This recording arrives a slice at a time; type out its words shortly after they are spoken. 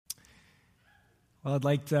Well, I'd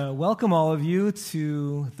like to welcome all of you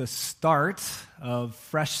to the start of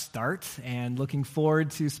Fresh Start, and looking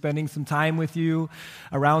forward to spending some time with you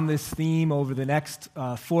around this theme over the next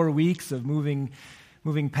 4 weeks of moving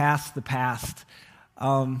past the past.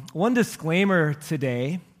 One disclaimer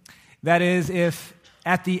today, that is, if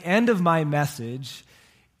at the end of my message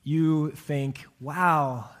you think,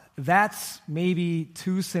 wow, that's maybe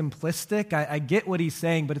too simplistic, I get what he's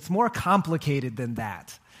saying, but it's more complicated than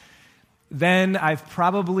that, then I've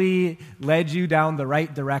probably led you down the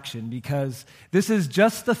right direction, because this is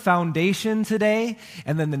just the foundation today,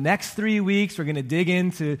 and then the next 3 weeks we're going to dig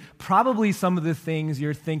into probably some of the things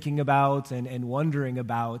you're thinking about and wondering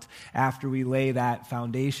about after we lay that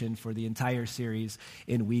foundation for the entire series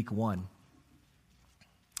in week 1.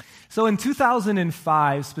 So in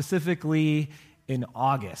 2005, specifically in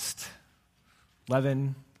August,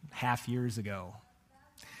 11.5 years ago,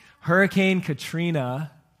 Hurricane Katrina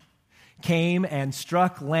came and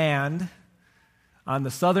struck land on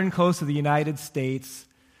the southern coast of the United States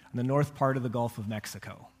in the north part of the Gulf of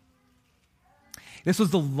Mexico. This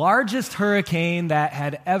was the largest hurricane that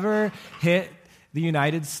had ever hit the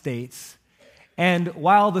United States. And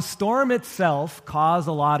while the storm itself caused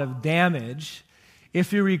a lot of damage,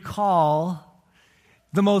 if you recall,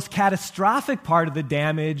 the most catastrophic part of the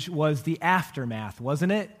damage was the aftermath,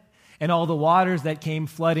 wasn't it? And all the waters that came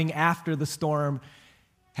flooding after the storm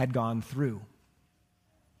had gone through.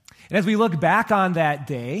 And as we look back on that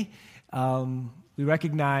day, we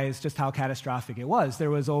recognize just how catastrophic it was. There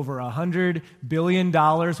was over $100 billion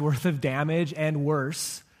worth of damage, and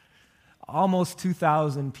worse, almost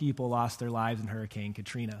 2,000 people lost their lives in Hurricane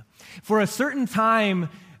Katrina. For a certain time,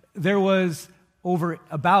 there was over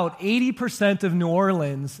about 80% of New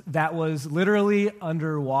Orleans that was literally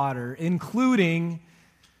underwater, including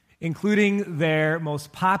their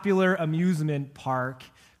most popular amusement park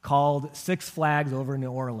called Six Flags over New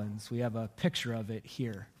Orleans. We have a picture of it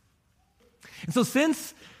here. And so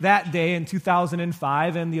since that day in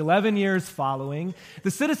 2005 and the 11 years following, the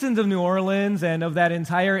citizens of New Orleans and of that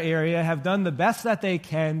entire area have done the best that they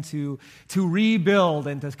can to rebuild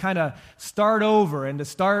and to kind of start over and to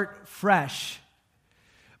start fresh.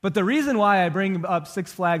 But the reason why I bring up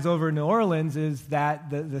Six Flags over New Orleans is that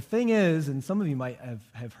the thing is, and some of you might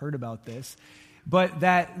have heard about this, but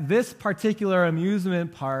that this particular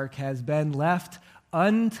amusement park has been left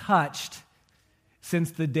untouched since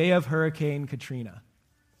the day of Hurricane Katrina.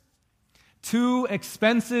 Too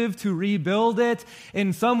expensive to rebuild it.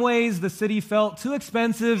 In some ways, the city felt too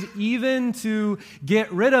expensive even to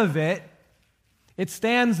get rid of it. It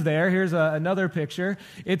stands there. Here's another picture.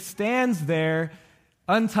 It stands there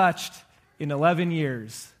untouched in 11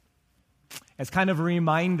 years as kind of a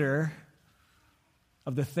reminder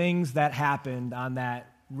of the things that happened on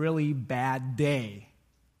that really bad day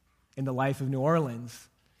in the life of New Orleans.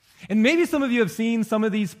 And maybe some of you have seen some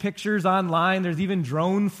of these pictures online. There's even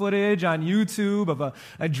drone footage on YouTube of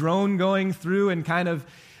a drone going through and kind of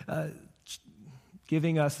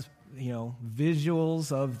giving us,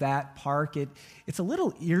 visuals of that park. It's a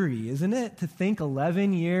little eerie, isn't it, to think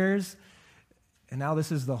 11 years, and now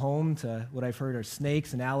this is the home to what I've heard are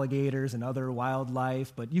snakes and alligators and other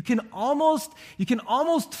wildlife. But you can almost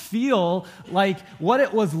feel like what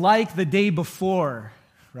it was like the day before,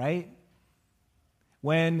 right?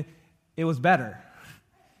 When it was better.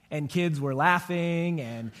 And kids were laughing,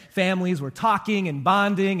 and families were talking and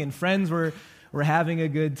bonding, and friends were having a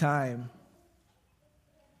good time.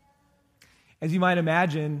 As you might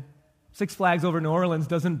imagine, Six Flags over New Orleans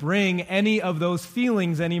doesn't bring any of those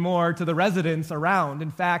feelings anymore to the residents around.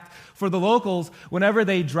 In fact, for the locals, whenever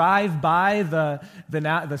they drive by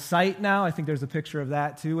the site now, I think there's a picture of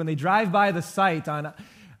that too, when they drive by the site on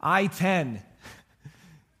I-10,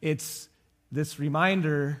 it's this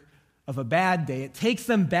reminder of a bad day. It takes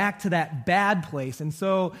them back to that bad place. And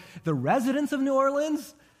so the residents of New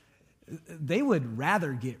Orleans, they would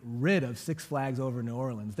rather get rid of Six Flags over New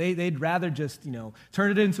Orleans. They'd rather just,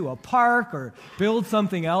 turn it into a park or build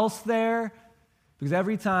something else there, because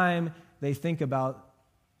every time they think about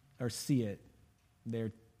or see it,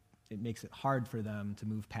 it makes it hard for them to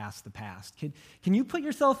move past the past. Can you put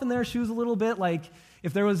yourself in their shoes a little bit? Like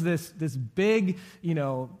if there was this big,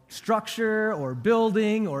 structure or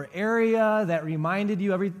building or area that reminded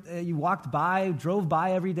you you drove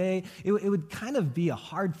by every day, it would kind of be a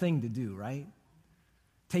hard thing to do, right?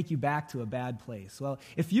 Take you back to a bad place. Well,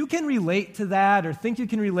 if you can relate to that or think you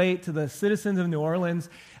can relate to the citizens of New Orleans,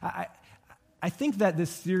 I think that this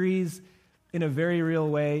series, in a very real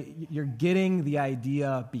way, you're getting the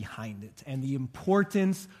idea behind it and the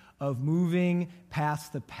importance of moving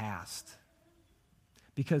past the past.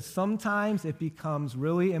 because sometimes it becomes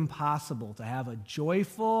really impossible to have a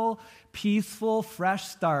joyful, peaceful, fresh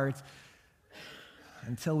start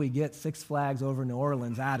until we get Six Flags Over New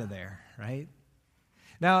Orleans out of there, right?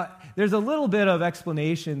 Now, there's a little bit of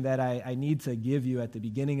explanation that I need to give you at the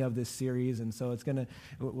beginning of this series, and so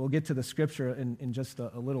we'll get to the scripture in just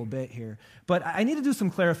a little bit here. But I need to do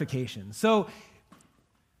some clarification. So,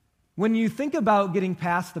 when you think about getting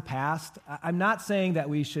past the past, I'm not saying that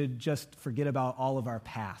we should just forget about all of our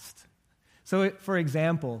past. So, for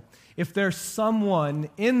example, if there's someone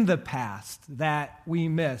in the past that we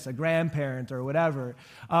miss, a grandparent or whatever,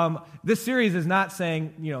 this series is not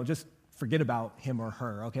saying, just forget about him or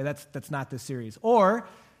her, okay? That's not this series. Or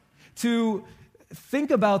to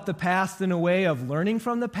think about the past in a way of learning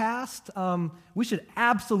from the past, we should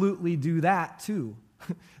absolutely do that too.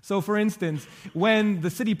 So, for instance, when the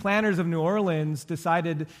city planners of New Orleans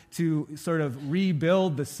decided to sort of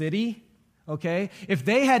rebuild the city, okay, if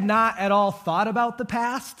they had not at all thought about the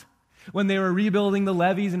past, when they were rebuilding the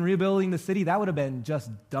levees and rebuilding the city, that would have been just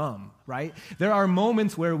dumb, right? There are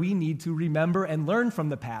moments where we need to remember and learn from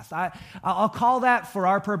the past. I'll call that, for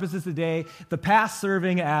our purposes today, the past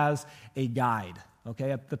serving as a guide,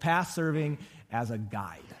 okay? The past serving as a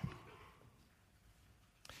guide.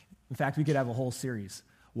 In fact, we could have a whole series.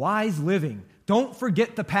 Wise living. Don't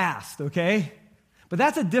forget the past, okay? But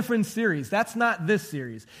that's a different series. That's not this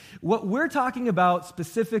series. What we're talking about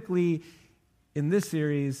specifically in this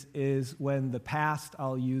series is when the past,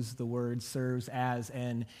 I'll use the word, serves as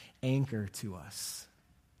an anchor to us.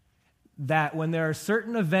 That when there are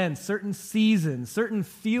certain events, certain seasons, certain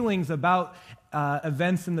feelings about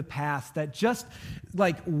events in the past that just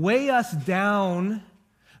weigh us down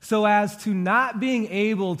so as to not being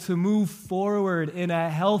able to move forward in a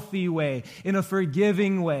healthy way, in a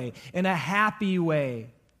forgiving way, in a happy way,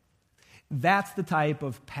 that's the type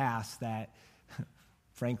of past that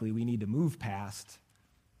frankly, we need to move past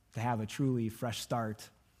to have a truly fresh start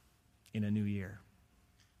in a new year.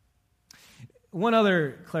 One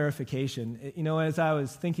other clarification, as I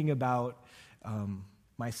was thinking about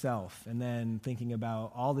myself and then thinking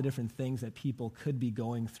about all the different things that people could be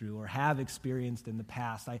going through or have experienced in the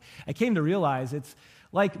past, I came to realize it's,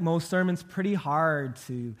 like most sermons, pretty hard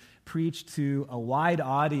to preach to a wide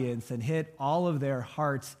audience and hit all of their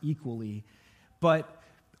hearts equally. But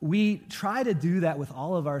we try to do that with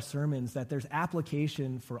all of our sermons, that there's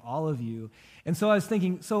application for all of you. And so I was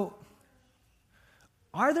thinking,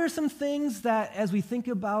 are there some things that, as we think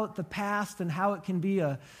about the past and how it can be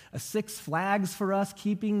a Six Flags for us,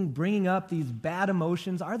 bringing up these bad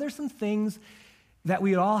emotions, are there some things that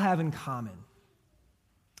we all have in common?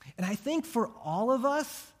 And I think for all of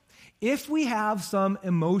us, if we have some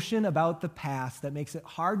emotion about the past that makes it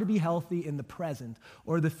hard to be healthy in the present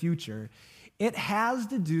or the future, it has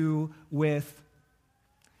to do with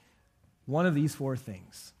one of these four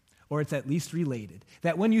things, or it's at least related.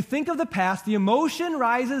 That when you think of the past, the emotion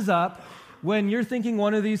rises up when you're thinking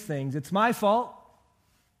one of these things. It's my fault,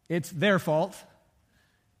 it's their fault,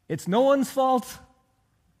 it's no one's fault,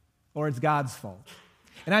 or it's God's fault.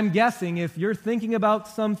 And I'm guessing if you're thinking about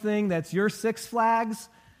something that's your Six Flags,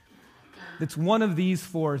 it's one of these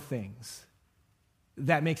four things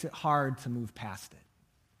that makes it hard to move past it.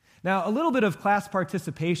 Now, a little bit of class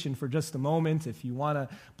participation for just a moment. If you want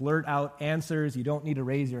to blurt out answers, you don't need to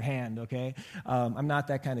raise your hand, okay? I'm not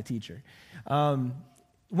that kind of teacher.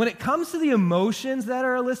 When it comes to the emotions that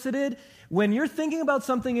are elicited, when you're thinking about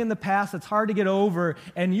something in the past that's hard to get over,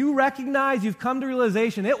 and you recognize, you've come to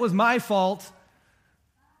realization, it was my fault,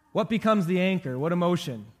 what becomes the anchor? What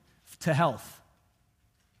emotion? To health.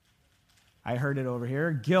 I heard it over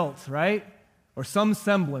here. Guilt, right? Or some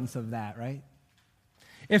semblance of that, right?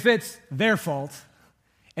 If it's their fault,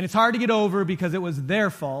 and it's hard to get over because it was their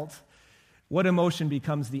fault, what emotion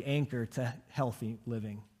becomes the anchor to healthy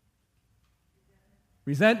living?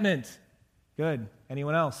 Resentment. Good.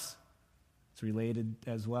 Anyone else? It's related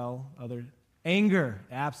as well. Anger.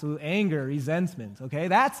 Absolute anger. Resentment. Okay?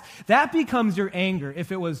 That becomes your anger.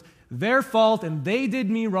 If it was their fault and they did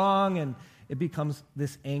me wrong, and it becomes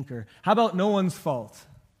this anchor. How about no one's fault?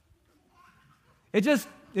 It is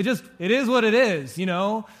what it is,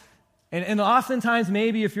 And oftentimes,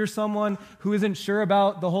 maybe if you're someone who isn't sure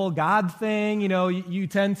about the whole God thing, you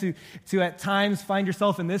tend to at times find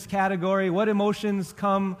yourself in this category. What emotions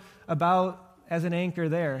come about as an anchor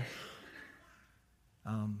there?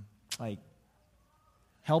 Like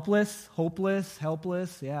helpless, hopeless,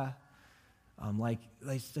 helpless, yeah.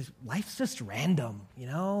 Life's just random,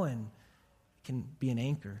 and it can be an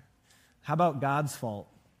anchor. How about God's fault?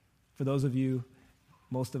 For those of you,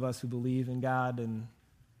 most of us who believe in God, and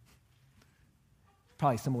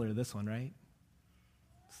probably similar to this one, right?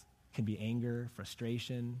 can be anger,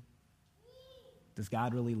 frustration. Does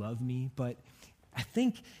God really love me? But I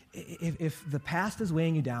think if the past is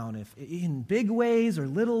weighing you down, if in big ways or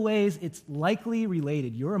little ways, it's likely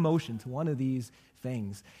related, your emotion, to one of these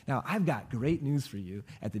things. Now, I've got great news for you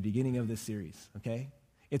at the beginning of this series, okay?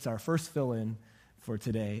 It's our first fill-in for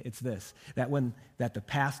today. It's this, that the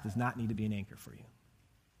past does not need to be an anchor for you.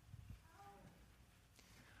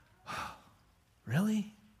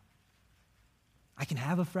 Really? I can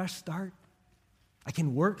have a fresh start? I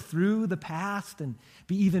can work through the past and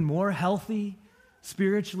be even more healthy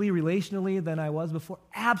spiritually, relationally than I was before?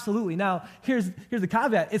 Absolutely. Now, here's the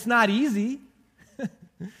caveat. It's not easy.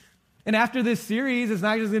 And after this series, it's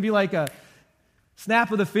not just going to be like a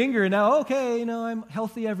snap of the finger and now, okay, I'm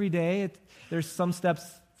healthy every day. There's some steps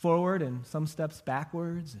forward and some steps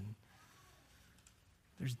backwards, and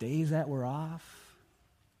there's days that we're off.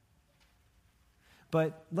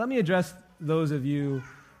 But let me address those of you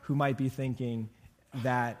who might be thinking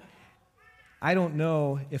that I don't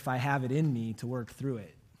know if I have it in me to work through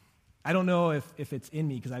it. I don't know if it's in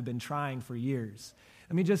me because I've been trying for years.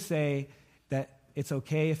 Let me just say that it's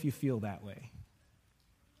okay if you feel that way.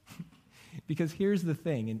 Because here's the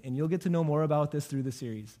thing, and you'll get to know more about this through the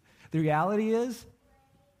series. The reality is,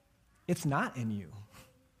 it's not in you.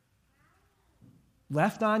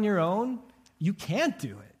 Left on your own, you can't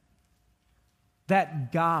do it.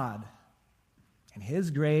 That God and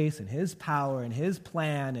His grace and His power and His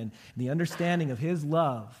plan and the understanding of His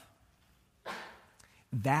love,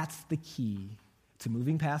 that's the key to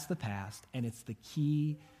moving past the past, and it's the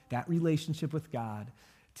key, that relationship with God,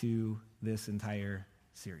 to this entire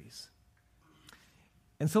series.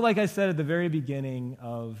 And so, like I said at the very beginning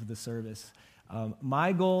of the service,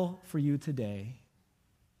 my goal for you today,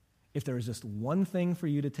 if there was just one thing for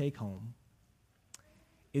you to take home,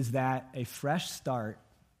 is that a fresh start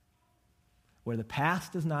where the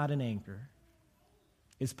past is not an anchor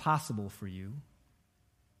is possible for you.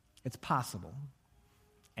 It's possible.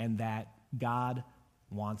 And that God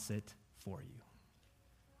wants it for you.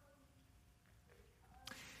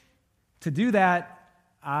 To do that,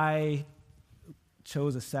 I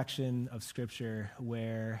chose a section of Scripture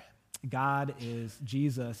where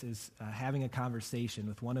Jesus is having a conversation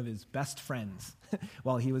with one of his best friends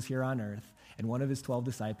while he was here on earth, and one of his 12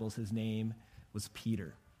 disciples, his name was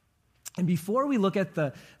Peter. And before we look at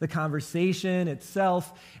the conversation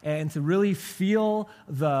itself and to really feel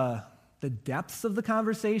the depths of the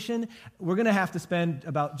conversation, we're going to have to spend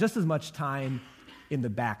about just as much time in the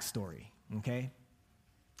backstory, okay?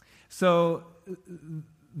 So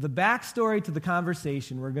the backstory to the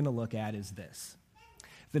conversation we're going to look at is this.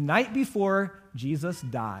 The night before Jesus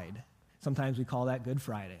died, sometimes we call that Good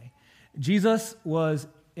Friday, Jesus was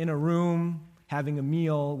in a room having a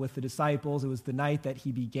meal with the disciples. It was the night that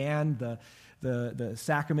he began the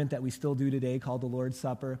sacrament that we still do today called the Lord's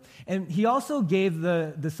Supper. And he also gave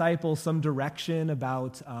the disciples some direction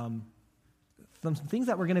about some things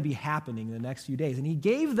that were going to be happening in the next few days. And he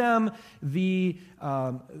gave them the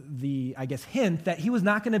hint that he was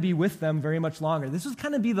not going to be with them very much longer. This was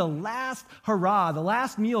kind of be the last hurrah, the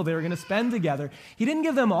last meal they were going to spend together. He didn't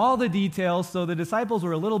give them all the details, so the disciples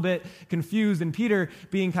were a little bit confused, and Peter,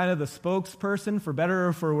 being kind of the spokesperson for better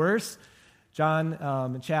or for worse,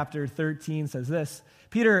 John chapter 13 says this.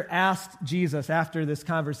 Peter asked Jesus after this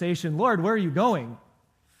conversation, "Lord, where are you going?"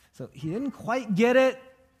 So he didn't quite get it.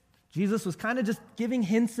 Jesus was kind of just giving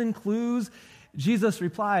hints and clues. Jesus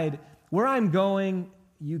replied, "Where I'm going,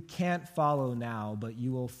 you can't follow now, but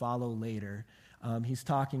you will follow later." He's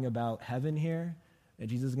talking about heaven here, that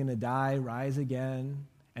Jesus is going to die, rise again,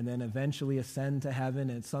 and then eventually ascend to heaven.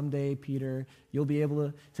 And someday, Peter, you'll be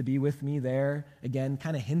able to be with me there. Again,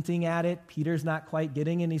 kind of hinting at it. Peter's not quite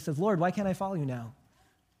getting it. And he says, "Lord, why can't I follow you now?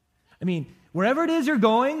 I mean, wherever it is you're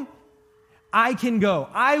going, I can go.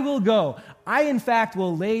 I will go. I, in fact,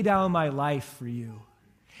 will lay down my life for you."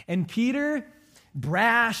 And Peter,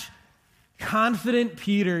 brash, confident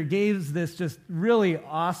Peter, gave this just really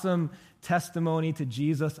awesome testimony to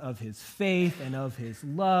Jesus of his faith and of his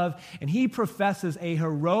love. And he professes a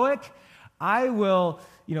heroic, I will,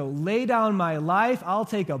 lay down my life, I'll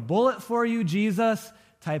take a bullet for you, Jesus,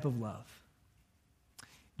 type of love.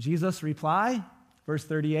 Jesus' reply, verse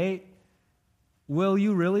 38, "Will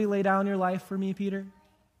you really lay down your life for me, Peter?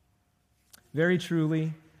 Very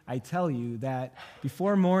truly, I tell you that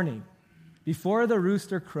before morning, before the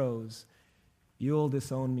rooster crows, you'll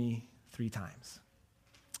disown me 3 times."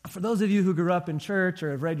 For those of you who grew up in church or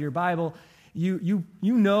have read your Bible, you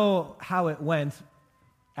know how it went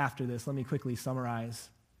after this. Let me quickly summarize.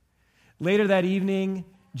 Later that evening,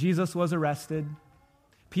 Jesus was arrested.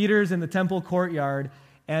 Peter's in the temple courtyard,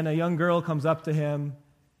 and a young girl comes up to him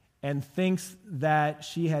and thinks that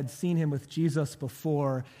she had seen him with Jesus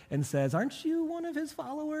before and says, "Aren't you one of his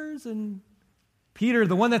followers?" And Peter,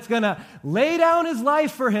 the one that's going to lay down his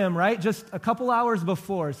life for him, right, just a couple hours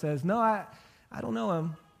before, says, "No, I don't know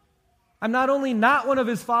him. I'm not only not one of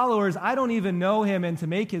his followers, I don't even know him." And to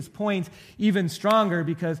make his point even stronger,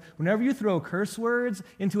 because whenever you throw curse words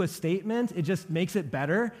into a statement, it just makes it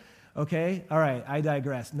better, okay? All right, I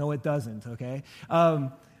digress. No, it doesn't, okay?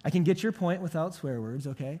 I can get your point without swear words,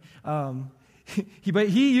 okay? But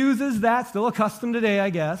he uses that, still a custom today,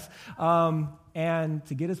 I guess, and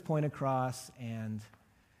to get his point across, and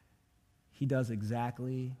he does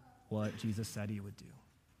exactly what Jesus said he would do.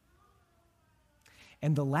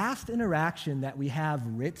 And the last interaction that we have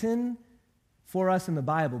written for us in the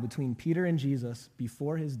Bible between Peter and Jesus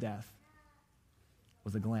before his death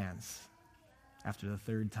was a glance after the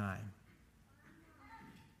third time.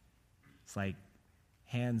 It's like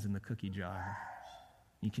hands in the cookie jar.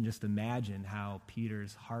 You can just imagine how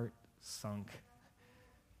Peter's heart sunk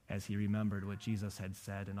as he remembered what Jesus had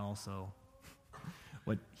said and also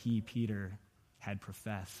what he, Peter, had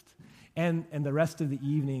professed. And the rest of the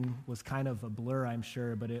evening was kind of a blur, I'm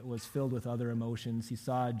sure, but it was filled with other emotions. He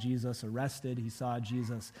saw Jesus arrested. He saw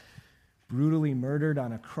Jesus brutally murdered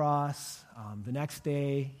on a cross. The next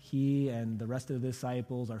day, he and the rest of the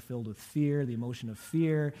disciples are filled with fear, the emotion of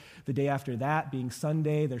fear. The day after that, being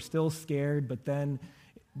Sunday, they're still scared, but then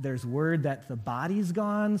there's word that the body's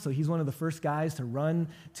gone, so he's one of the first guys to run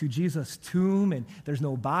to Jesus' tomb, and there's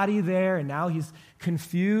no body there, and now he's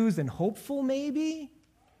confused and hopeful maybe.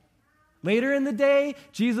 Later in the day,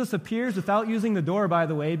 Jesus appears without using the door, by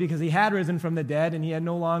the way, because he had risen from the dead, and he had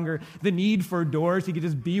no longer the need for doors. He could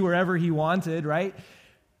just be wherever he wanted, right?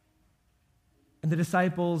 And the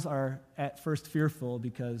disciples are at first fearful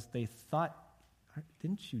because they thought,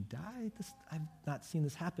 "Didn't you die? I've not seen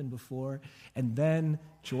this happen before." And then,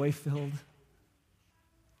 joy-filled,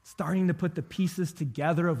 starting to put the pieces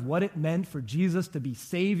together of what it meant for Jesus to be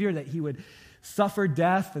Savior, that he would suffer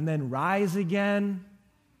death and then rise again.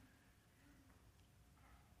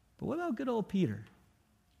 But what about good old Peter?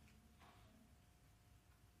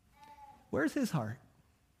 Where's his heart?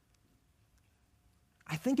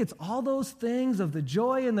 I think it's all those things of the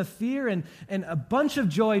joy and the fear and a bunch of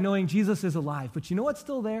joy knowing Jesus is alive. But you know what's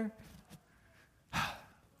still there?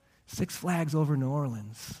 Six Flags over New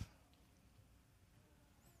Orleans.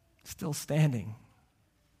 Still standing.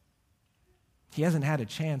 He hasn't had a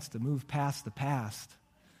chance to move past the past.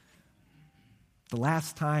 The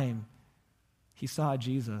last time he saw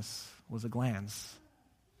Jesus was a glance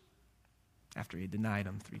after he denied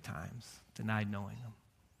him 3 times, denied knowing him.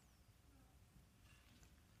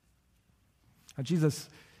 Now,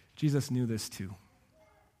 Jesus knew this too.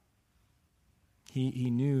 He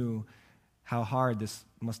knew how hard this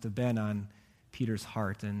must have been on Peter's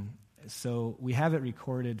heart. And so we have it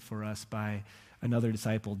recorded for us by another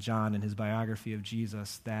disciple, John, in his biography of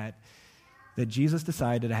Jesus, that Jesus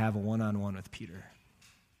decided to have a one-on-one with Peter.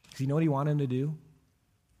 Because you know what he wanted him to do?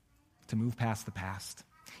 To move past the past.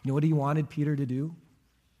 You know what he wanted Peter to do?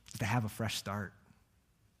 To have a fresh start.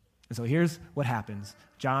 And so here's what happens.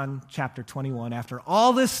 John chapter 21, after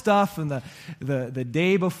all this stuff and the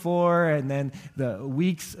day before and then the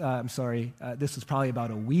weeks, this was probably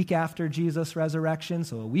about a week after Jesus' resurrection,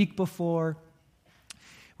 so a week before.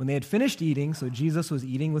 When they had finished eating, so Jesus was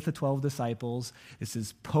eating with the 12 disciples. This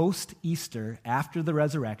is post-Easter, after the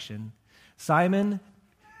resurrection.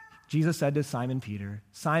 Jesus said to Simon Peter,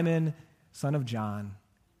 "Simon, son of John,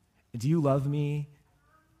 do you love me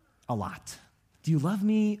a lot? Do you love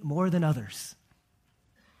me more than others?"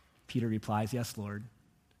 Peter replies, "Yes, Lord.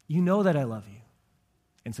 You know that I love you."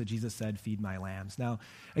 And so Jesus said, "Feed my lambs." Now,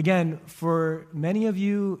 again, for many of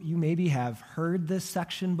you, you maybe have heard this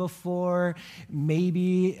section before,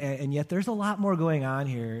 maybe, and yet there's a lot more going on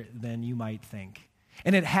here than you might think.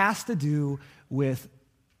 And it has to do with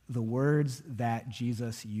the words that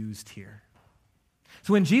Jesus used here.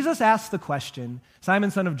 So when Jesus asks the question, "Simon,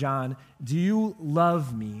 son of John, do you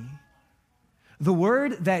love me?" the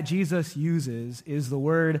word that Jesus uses is the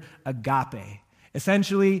word agape.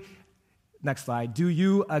 Essentially, next slide, "Do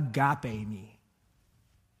you agape me?"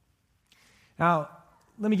 Now,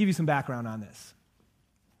 let me give you some background on this.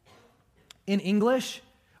 In English,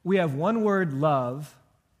 we have one word, love,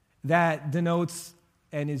 that denotes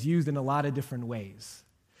and is used in a lot of different ways.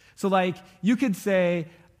 So like, you could say,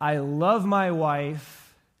 "I love my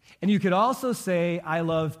wife," and you could also say, "I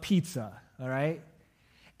love pizza," all right?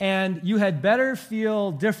 And you had better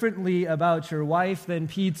feel differently about your wife than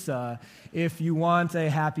pizza if you want a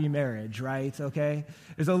happy marriage, right? Okay?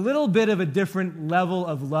 There's a little bit of a different level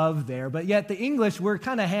of love there, but yet the English, we're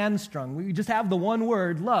kind of hamstrung. We just have the one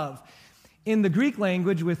word, love. In the Greek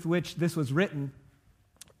language with which this was written,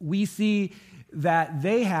 we see that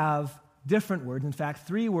they have different words, in fact,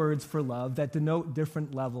 3 words for love that denote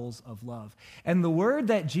different levels of love. And the word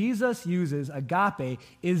that Jesus uses, agape,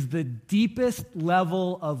 is the deepest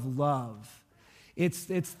level of love. It's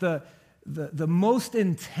the most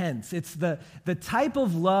intense. It's the type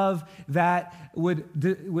of love that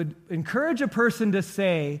would encourage a person to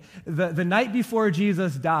say, the night before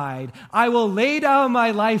Jesus died, I will lay down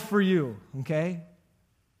my life for you, okay?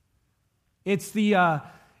 It's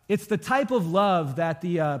the type of love that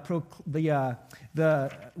the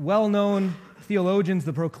well-known theologians,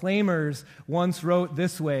 the proclaimers, once wrote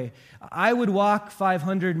this way: I would walk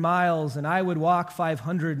 500 miles and I would walk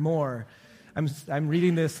 500 more. I'm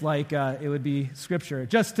reading this like it would be scripture.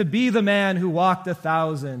 Just to be the man who walked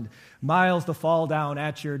 1,000 miles to fall down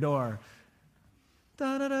at your door.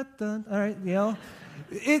 Da, da, da, da. All right, you know.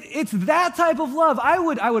 It's that type of love. I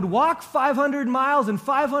would walk 500 miles and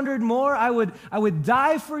 500 more. I would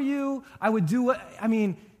die for you. I'd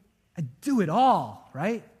do it all,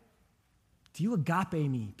 right? Do you agape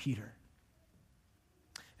me, Peter?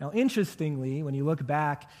 Now, interestingly, when you look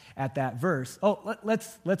back at that verse,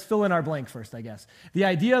 let's fill in our blank first, I guess. The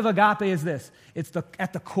idea of agape is this.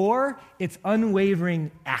 At the core, it's unwavering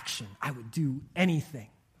action. I would do anything.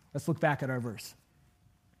 Let's look back at our verse.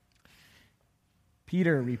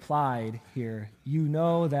 Peter replied here, you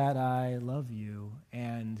know that I love you.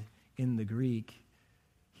 And in the Greek,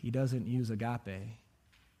 he doesn't use agape.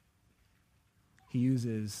 He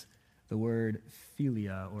uses the word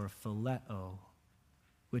philia or phileo,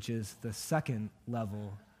 which is the second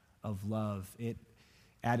level of love.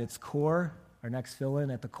 At its core, our next fill-in,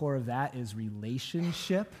 at the core of that is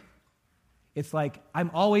relationship. It's like, I'm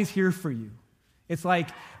always here for you. It's like,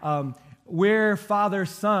 we're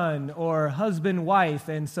father-son or husband-wife,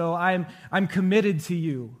 and so I'm committed to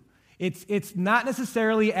you. It's not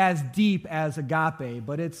necessarily as deep as agape,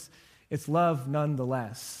 but it's love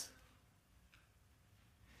nonetheless.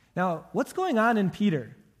 Now, what's going on in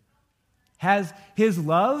Peter? Has his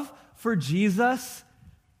love for Jesus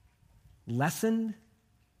lessened?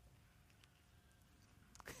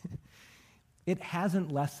 It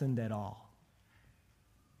hasn't lessened at all.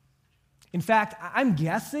 In fact, I'm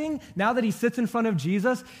guessing now that he sits in front of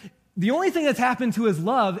Jesus, the only thing that's happened to his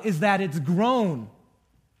love is that it's grown.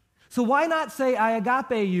 So why not say, I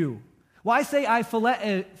agape you? Why say, I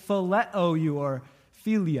phileo you or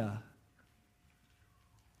philia?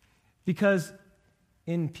 Because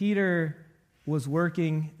in Peter was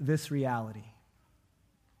working this reality.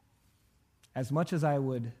 As much as I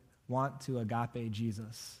would want to agape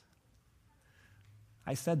Jesus,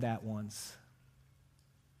 I said that once.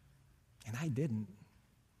 And I didn't.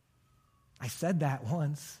 I said that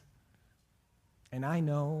once, and I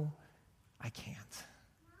know I can't.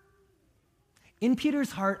 In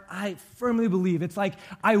Peter's heart, I firmly believe it's like,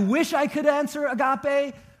 I wish I could answer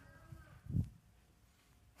agape,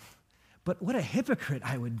 but what a hypocrite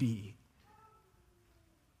I would be.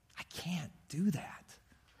 I can't do that.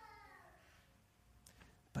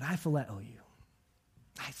 But I phileo you.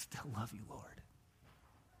 I still love you, Lord.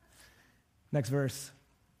 Next verse.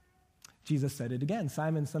 Jesus said it again.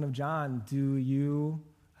 Simon, son of John, do you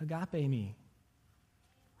agape me?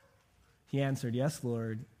 He answered, yes,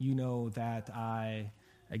 Lord. You know that I,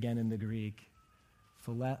 again in the Greek,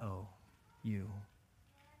 phileo you.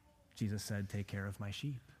 Jesus said, take care of my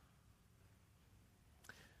sheep.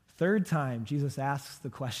 Third time, Jesus asks the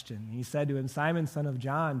question. He said to him, Simon, son of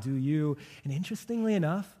John, do you? And interestingly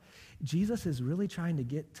enough, Jesus is really trying to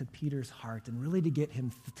get to Peter's heart and really to get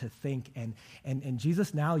him to think. And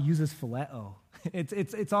Jesus now uses phileo.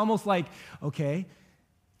 It's almost like, okay,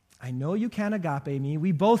 I know you can't agape me.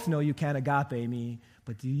 We both know you can't agape me.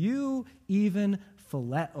 But do you even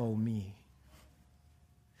phileo me?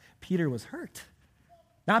 Peter was hurt.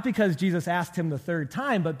 Not because Jesus asked him the third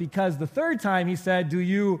time, but because the third time he said, do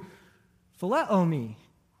you phileo me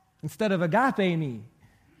instead of agape me?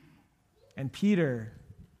 And Peter,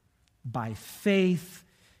 by faith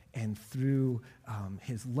and through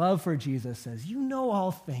his love for Jesus, says, you know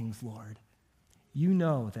all things, Lord. You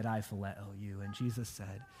know that I phileo you. And Jesus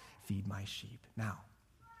said, feed my sheep. Now,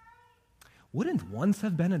 wouldn't once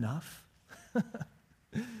have been enough?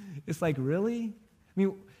 It's like, really? I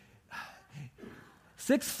mean,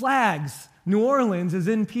 Six Flags New Orleans is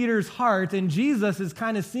in Peter's heart, and Jesus is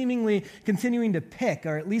kind of seemingly continuing to pick,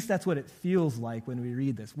 or at least that's what it feels like when we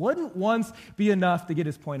read this. Wouldn't once be enough to get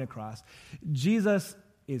his point across. Jesus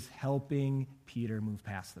is helping Peter move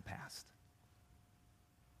past the past.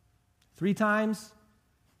 3 times.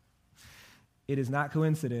 It is not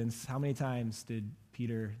coincidence. How many times did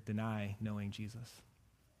Peter deny knowing Jesus?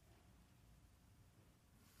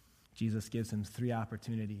 Jesus gives him 3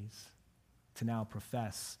 opportunities to now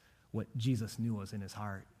profess what Jesus knew was in his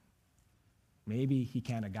heart. Maybe he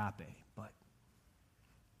can't agape, but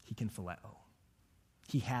he can phileo.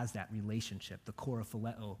 He has that relationship, the core of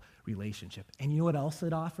phileo relationship. And you know what else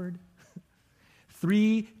it offered?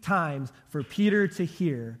 3 times for Peter to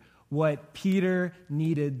hear what Peter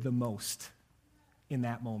needed the most in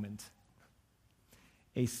that moment.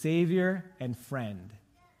 A Savior and friend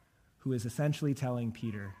who is essentially telling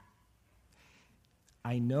Peter,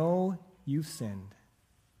 I know you've sinned,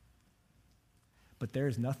 but there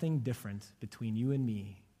is nothing different between you and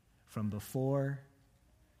me from before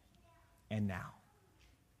and now.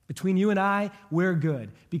 Between you and I, we're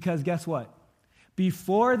good. Because guess what?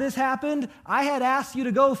 Before this happened, I had asked you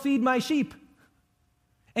to go feed my sheep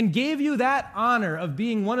and gave you that honor of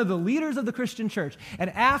being one of the leaders of the Christian church. And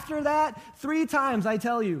after that, 3 times I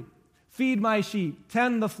tell you, feed my sheep,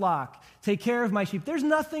 tend the flock, take care of my sheep. There's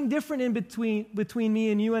nothing different in between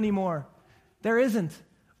me and you anymore. There isn't.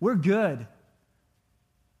 We're good.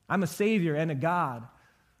 I'm a Savior and a God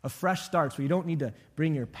of fresh starts where you don't need to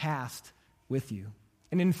bring your past with you.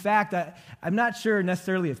 And in fact, I'm not sure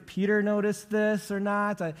necessarily if Peter noticed this or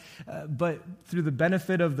not, but through the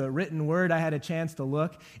benefit of the written word, I had a chance to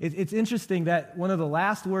look. It's interesting that one of the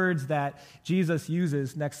last words that Jesus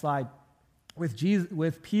uses, next slide,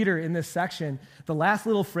 with Peter in this section, the last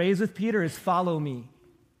little phrase with Peter is follow me,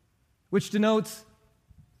 which denotes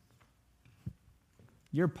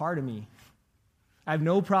you're part of me. I have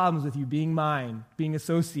no problems with you being mine, being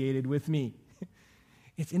associated with me.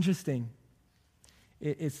 It's interesting.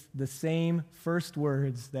 It's the same first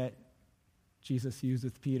words that Jesus used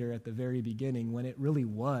with Peter at the very beginning when it really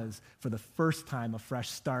was, for the first time, a fresh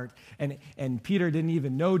start. And Peter didn't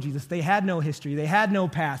even know Jesus. They had no history. They had no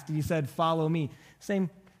past. And he said, follow me. Same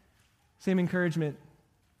encouragement.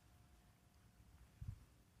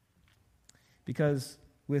 Because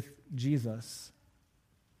with Jesus,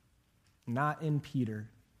 not in Peter,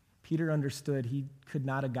 Peter understood he could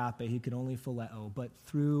not agape, he could only phileo, but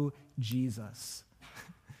through Jesus,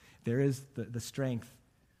 there is the strength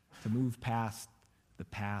to move past the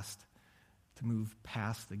past, to move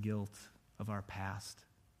past the guilt of our past,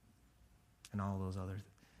 and all those other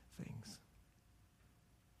things.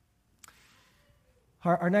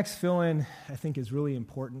 Our next fill-in, I think, is really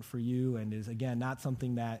important for you and is, again, not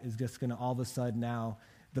something that is just going to all of a sudden now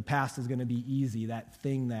the past is going to be easy, that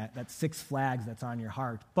thing, that 6 flags that's on your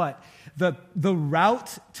heart. But the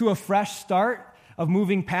route to a fresh start of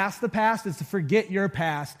moving past the past is to forget your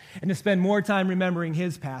past and to spend more time remembering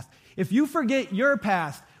his past. If you forget your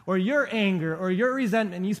past or your anger or your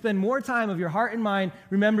resentment, and you spend more time of your heart and mind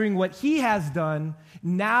remembering what he has done,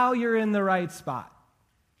 now you're in the right spot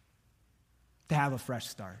to have a fresh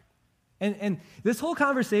start. And this whole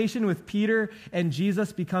conversation with Peter and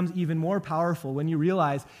Jesus becomes even more powerful when you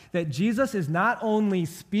realize that Jesus is not only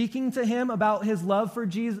speaking to him about his love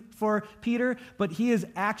for Peter, but he is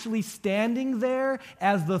actually standing there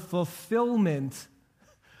as the fulfillment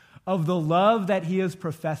of the love that he is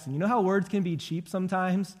professing. You know how words can be cheap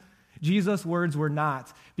sometimes? Jesus' words were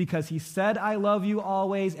not, because he said, I love you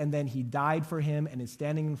always, and then he died for him and is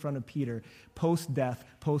standing in front of Peter post-death,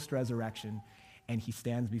 post-resurrection. And he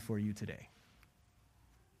stands before you today.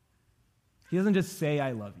 He doesn't just say,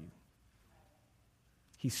 I love you.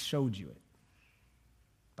 He showed you it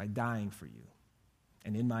by dying for you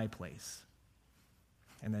and in my place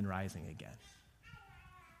and then rising again.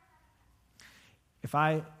 If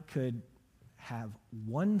I could have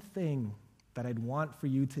one thing that I'd want for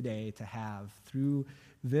you today to have through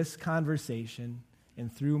this conversation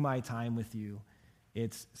and through my time with you,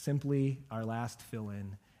 it's simply our last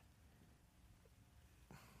fill-in.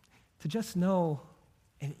 To just know,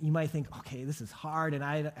 and you might think, okay, this is hard, and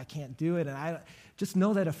I can't do it, and I just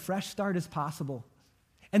know that a fresh start is possible.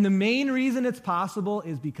 And the main reason it's possible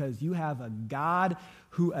is because you have a God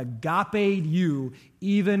who agaped you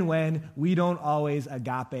even when we don't always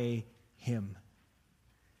agape him.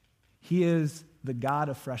 He is the God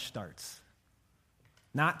of fresh starts.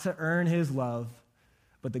 Not to earn his love,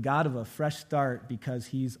 but the God of a fresh start because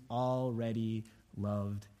he's already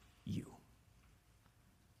loved you.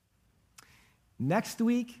 Next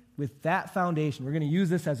week, with that foundation, we're going to use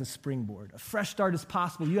this as a springboard. A fresh start is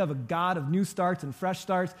possible. You have a God of new starts and fresh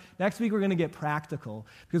starts. Next week, we're going to get practical,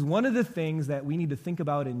 because one of the things that we need to think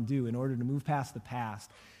about and do in order to move past the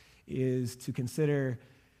past is to consider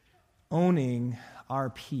owning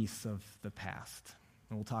our piece of the past.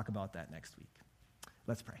 And we'll talk about that next week.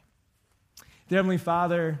 Let's pray. Dear Heavenly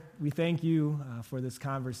Father, we thank you for this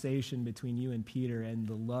conversation between you and Peter and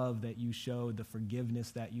the love that you showed, the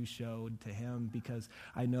forgiveness that you showed to him, because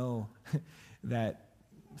I know that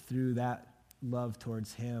through that love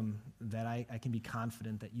towards him that I can be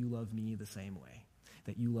confident that you love me the same way,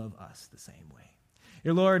 that you love us the same way.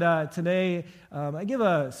 Dear Lord, today I give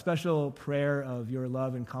a special prayer of your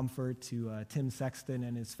love and comfort to Tim Sexton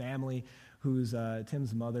and his family, whose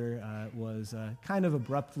Tim's mother was kind of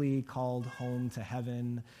abruptly called home to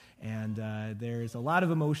heaven. And there's a lot of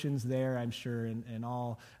emotions there, I'm sure, in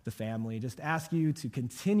all the family. Just ask you to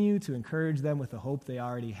continue to encourage them with the hope they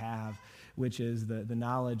already have, which is the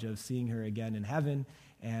knowledge of seeing her again in heaven,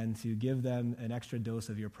 and to give them an extra dose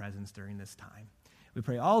of your presence during this time. We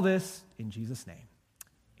pray all this in Jesus' name.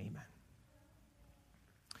 Amen.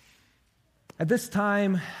 At this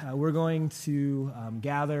time, we're going to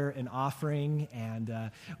gather an offering,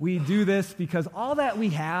 and we do this because all that we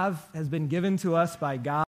have has been given to us by God.